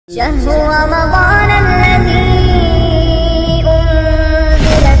شهر رمضان الذي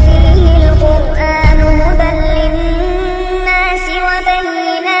أنزل فيه القرآن هدى للناس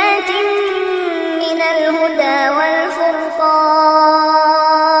وبينات من الهدى والفرقان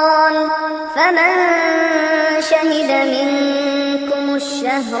فمن شهد منكم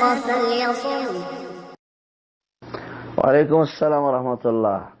الشهر فليصم ওয়ালাইকুম আসসালাম ওয়া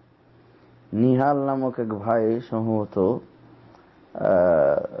রাহমাতুল্লাহ। নিহাল নামক এক ভাই সম্ভবত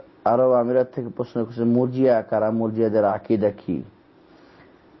আরব আমিরাত থেকে প্রশ্ন করেছে, মুরজিয়া কারা, মুরজিয়াদের আকীদা কি?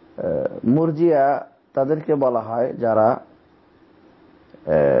 মুরজিয়া তাদেরকে বলা হয় যারা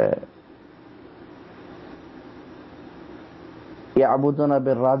ইয়াবুদুনা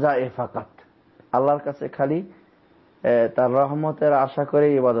বির-রাজা'i ফাকাত, আল্লাহর কাছে খালি তার রহমতের আশা করে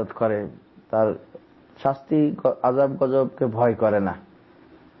ইবাদত করে, তার শাস্তি আযাব গজবকে ভয় করে না।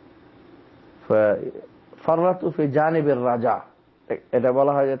 ফাররাতু ফি জানিবির রাজা, এটা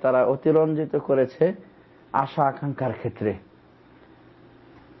বলা হয় যে তারা অতিরঞ্জিত করেছে আশা আকাঙ্ক্ষার ক্ষেত্রে।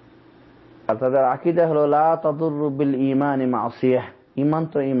 আর তাদের আকীদা হলো লা তাদুররু বিল ঈমানি মাসিয়াহ, ঈমান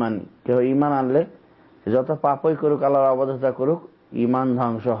তো ঈমান, কেউ ঈমান আনলে যত পাপই করুক, আল্লাহর অবাধ্যতা করুক, ঈমান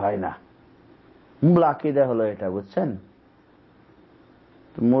ধ্বংস হয় না। মূল আকীদা হলো এটা, বুঝছেন?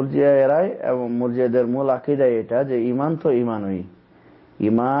 মুরজিয়া এরাই, এবং মুরজিয়াদের মূল আকীদাই এটা যে ঈমান তো ঈমানই,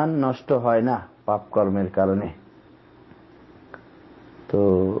 ঈমান নষ্ট হয় না পাপ কর্মের কারণে। তো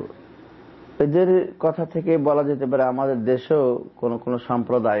এদের কথা থেকে বলা যেতে পারে আমাদের দেশেও কোন কোন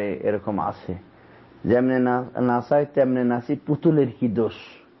সম্প্রদায়ে এরকম আছে, যেমনি নাসায় তেমনি নাসি, পুতুলের কি দোষ।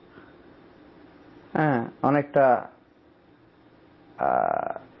 হ্যাঁ, অনেকটা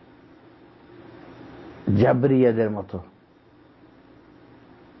জাবরিয়াদের মতো।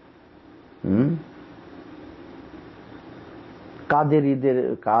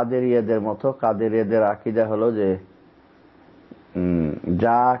 কাদেরিয়াদের মতো। কাদেরিয়াদের আকীদা হলো যে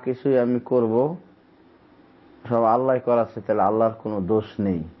যা কিছুই আমি করব সব আল্লাহ করাচ্ছে, তাহলে আল্লাহর কোনো দোষ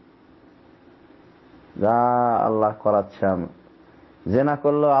নেই। যা আল্লাহ করাচ্ছে, জেনা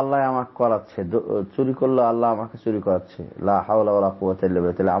করলো আল্লাহ আমাকে করাচ্ছে, চুরি করলো আল্লাহ আমাকে চুরি করাচ্ছে, লা হাওলা ওয়ালা কুওয়াতা ইল্লা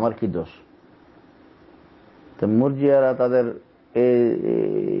বিল্লাহ, তাহলে আমার কি দোষ? তো মুরজিয়ারা তাদের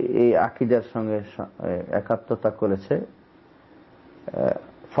এই আকীদার সঙ্গে একাত্মতা করেছে।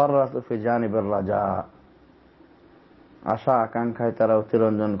 ফাররাতু ফি জানিবির রাজা, আশা আকাঙ্ক্ষায় তারা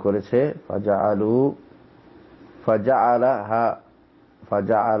অতিরঞ্জন করেছে।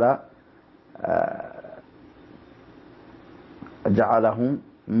 জাআলাহুম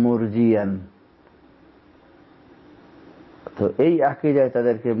মুরজিয়ান, তো এই আকীদায়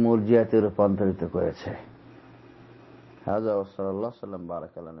তাদেরকে মুরজিয়াতে রূপান্তরিত করেছে। হাযা ওয়া সাল্লাল্লাহু আলাইহি ওয়া সাল্লাম,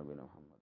 বারাকাল্লাহু নবীনা।